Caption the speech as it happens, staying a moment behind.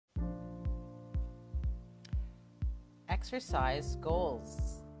exercise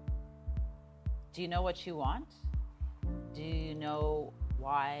goals. Do you know what you want? Do you know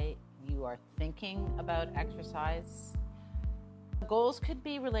why you are thinking about exercise? Goals could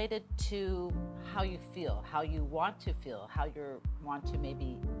be related to how you feel, how you want to feel, how you want to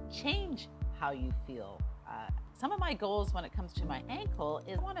maybe change how you feel. Some of my goals when it comes to my ankle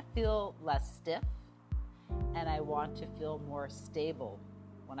is I want to feel less stiff and I want to feel more stable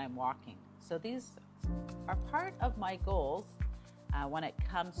when I'm walking. So these are part of my goals when it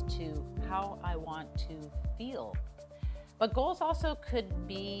comes to how I want to feel. But goals also could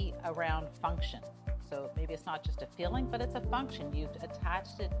be around function. So maybe it's not just a feeling, but it's a function. You've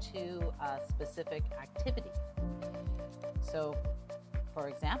attached it to a specific activity. So, for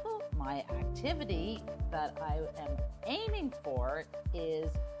example, my activity that I am aiming for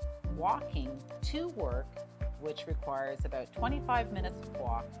is walking to work, which requires about 25 minutes of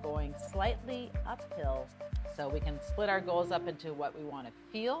walk, going slightly uphill. So we can split our goals up into what we want to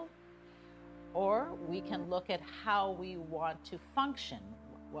feel, or we can look at how we want to function,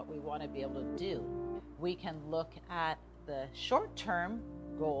 what we want to be able to do. We can look at the short-term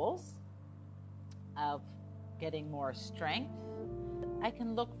goals of getting more strength. I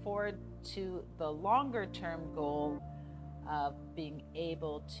can look forward to the longer-term goal of being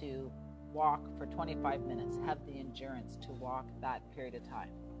able to walk for 25 minutes, have the endurance to walk that period of time.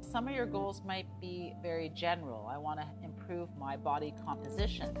 Some of your goals might be very general. I want to improve my body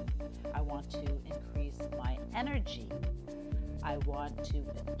composition. I want to increase my energy. I want to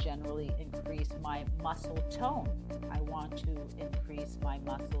generally increase my muscle tone. I want to increase my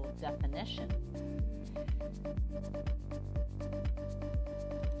muscle definition.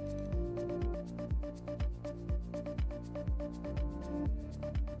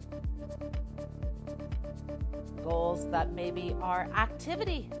 Goals that maybe are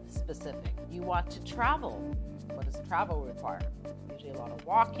activity specific. You want to travel. What does travel require? Usually a lot of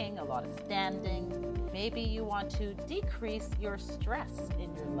walking, a lot of standing. Maybe you want to decrease your stress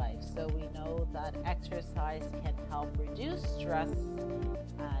in your life. So we know that exercise can help reduce stress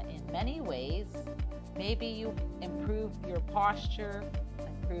in many ways. Maybe you improve your posture,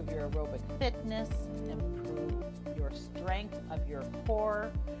 improve your aerobic fitness, improve your strength of your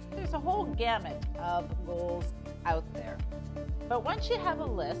core. There's a whole gamut of goals out there. But once you have a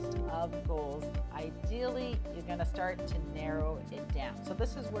list of goals, ideally you're going to start to narrow it down. So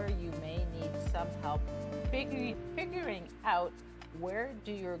this is where you may need some help figuring out where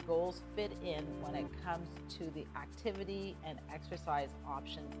do your goals fit in when it comes to the activity and exercise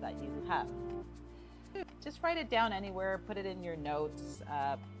options that you have. Just write it down anywhere, put it in your notes,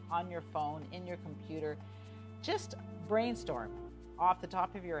 on your phone, in your computer. Just brainstorm off the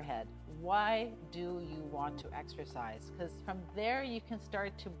top of your head. Why do you want to exercise? Because from there you can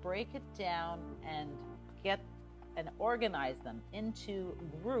start to break it down and organize them into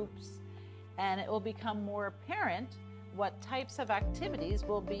groups, and it will become more apparent what types of activities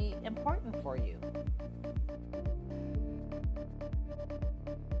will be important for you.